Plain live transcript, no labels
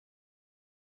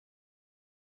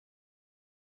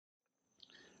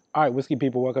All right, whiskey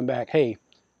people, welcome back. Hey,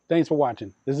 thanks for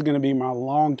watching. This is going to be my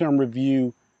long-term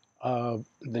review of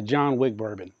the John Wick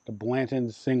bourbon, the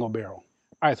Blanton single barrel.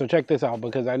 All right, so check this out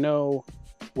because I know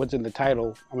what's in the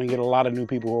title. I'm going to get a lot of new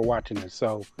people who are watching this,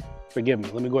 so forgive me.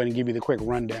 Let me go ahead and give you the quick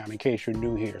rundown in case you're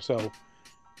new here. So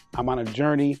I'm on a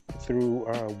journey through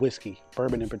whiskey,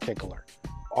 bourbon in particular.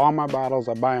 All my bottles,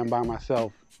 I buy them by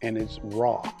myself, and it's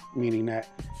raw, meaning that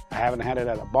I haven't had it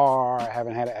at a bar, I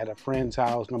haven't had it at a friend's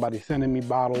house, nobody's sending me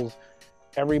bottles.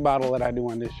 Every bottle that I do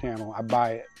on this channel, I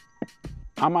buy it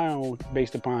on my own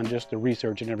based upon just the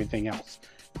research and everything else.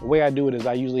 The way I do it is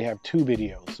I usually have two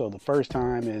videos. So the first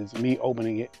time is me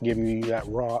opening it, giving you that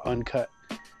raw, uncut,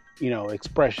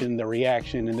 expression, the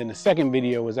reaction. And then the second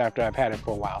video is after I've had it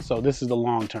for a while. So this is the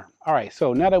long term. All right,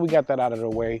 so now that we got that out of the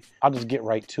way, I'll just get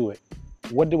right to it.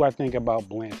 What do I think about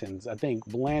Blanton's? I think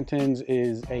Blanton's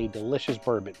is a delicious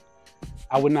bourbon.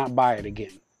 I would not buy it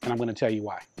again, and I'm going to tell you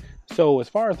why. So as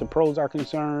far as the pros are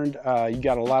concerned, you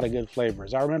got a lot of good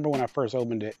flavors. I remember when I first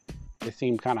opened it, it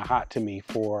seemed kind of hot to me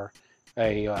for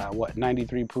a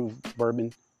 93 proof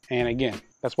bourbon. And again,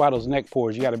 that's why those neck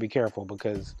pours, you got to be careful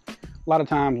because a lot of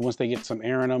times once they get some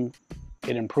air in them,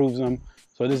 it improves them.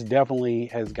 So this definitely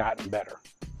has gotten better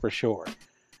for sure.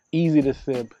 Easy to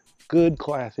sip, good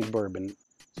classic bourbon.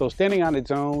 So standing on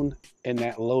its own in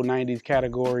that low 90s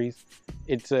categories,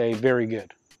 it's a very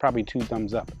good, probably 2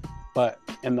 thumbs up. But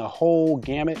in the whole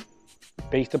gamut,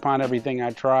 based upon everything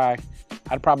I try,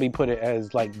 I'd probably put it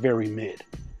as like very mid.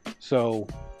 So,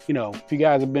 if you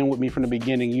guys have been with me from the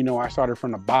beginning, I started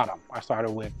from the bottom. I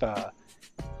started with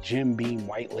Jim Beam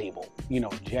White Label,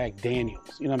 Jack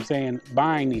Daniels, what I'm saying?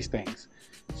 Buying these things.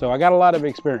 So I got a lot of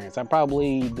experience. I've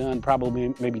probably done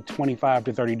maybe 25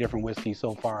 to 30 different whiskeys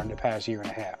so far in the past year and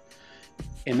a half.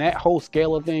 And that whole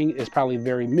scale of thing is probably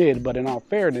very mid, but in all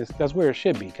fairness, that's where it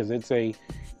should be because it's a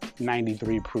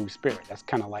 93 proof spirit. That's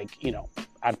kind of like,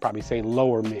 I'd probably say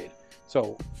lower mid.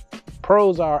 So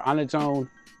pros are on its own,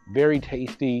 very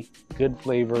tasty, good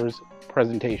flavors,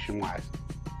 presentation wise.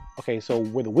 Okay, so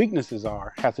where the weaknesses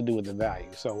are has to do with the value.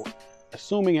 So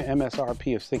assuming an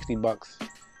MSRP of 60 bucks,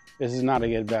 this is not a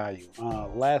good value.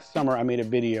 Last summer I made a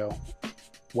video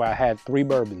where I had 3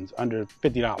 bourbons under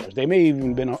 $50. They may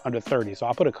even been under 30, so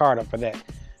I'll put a card up for that.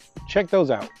 Check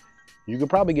those out. You could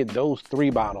probably get those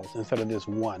 3 bottles instead of this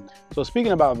 1. So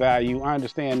speaking about value, I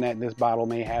understand that this bottle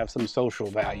may have some social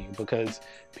value because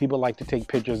people like to take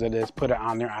pictures of this, put it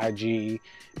on their IG.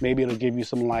 Maybe it'll give you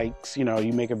some likes. You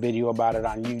make a video about it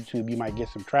on YouTube, you might get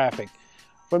some traffic.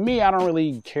 For me, I don't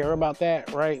really care about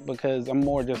that, right? Because I'm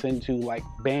more just into like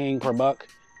bang per buck.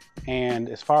 And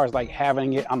as far as like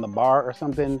having it on the bar or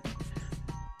something,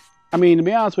 I mean, to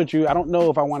be honest with you, I don't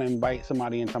know if I want to invite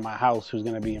somebody into my house who's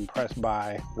going to be impressed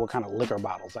by what kind of liquor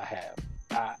bottles I have.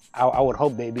 I would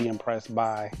hope they'd be impressed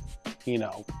by,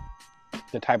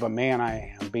 the type of man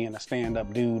I am, being a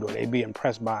stand-up dude, or they'd be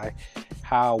impressed by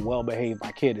how well-behaved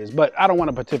my kid is. But I don't want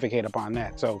to pontificate upon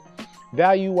that. So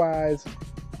value-wise,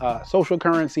 social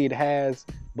currency it has,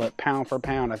 but pound for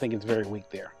pound, I think it's very weak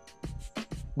there.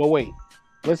 But wait,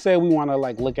 let's say we want to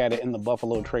like look at it in the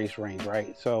Buffalo Trace range,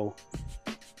 right? So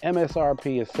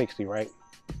MSRP is 60, right?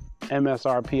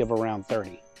 MSRP of around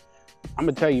 30. I'm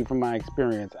gonna tell you from my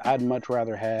experience, I'd much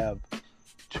rather have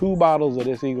 2 bottles of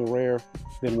this Eagle Rare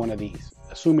than one of these,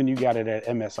 assuming you got it at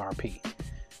MSRP.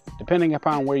 Depending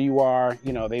upon where you are,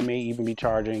 they may even be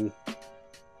charging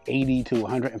 80 to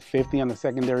 150 on the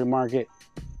secondary market.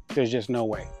 There's just no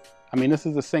way. I mean, this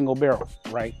is a single barrel,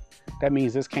 right? That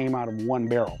means this came out of 1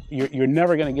 barrel. You're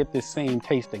never gonna get this same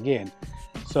taste again.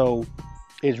 So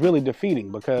it's really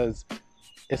defeating because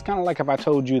it's kind of like if I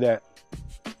told you that,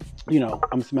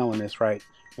 I'm smelling this, right?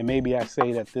 And maybe I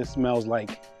say that this smells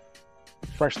like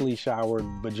freshly showered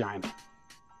vagina,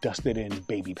 dusted in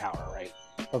baby powder, right?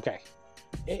 Okay.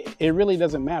 It really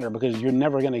doesn't matter because you're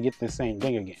never gonna get the same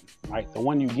thing again, right? The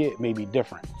one you get may be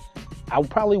different. I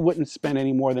probably wouldn't spend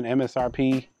any more than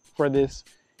MSRP for this,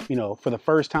 for the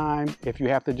first time. If you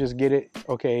have to just get it,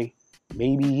 okay,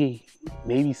 maybe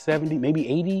 70, maybe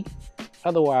 80.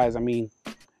 Otherwise, I mean,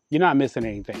 you're not missing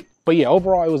anything. But yeah,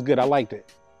 overall, it was good. I liked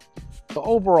it. So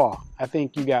overall, I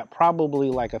think you got probably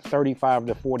like a $35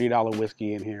 to $40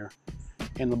 whiskey in here.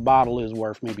 And the bottle is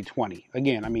worth maybe 20.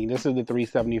 Again, I mean, this is the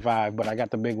 $3.75, but I got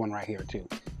the big one right here too.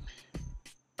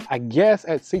 I guess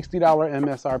at $60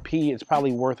 MSRP, it's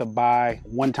probably worth a buy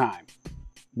one time,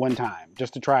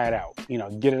 just to try it out.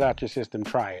 Get it out your system,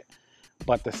 try it.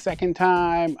 But the second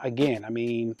time, again, I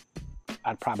mean,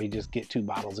 I'd probably just get 2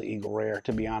 bottles of Eagle Rare,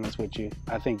 to be honest with you.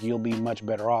 I think you'll be much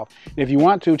better off. And if you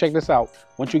want to, check this out.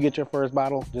 Once you get your first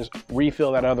bottle, just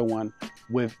refill that other one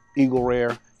with Eagle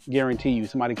Rare guarantee you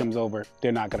somebody comes over,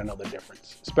 they're not gonna know the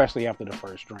difference, especially after the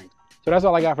first drink. So that's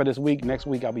all I got for this week. Next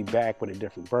week, I'll be back with a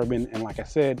different bourbon. And like I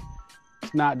said,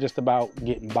 it's not just about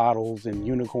getting bottles and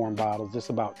unicorn bottles. It's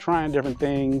about trying different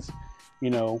things, you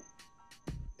know,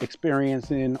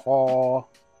 experiencing all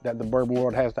that the bourbon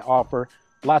world has to offer.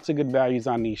 Lots of good values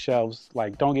on these shelves.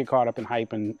 Like, don't get caught up in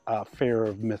hype and fear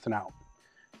of missing out.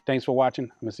 Thanks for watching.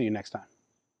 I'm gonna see you next time.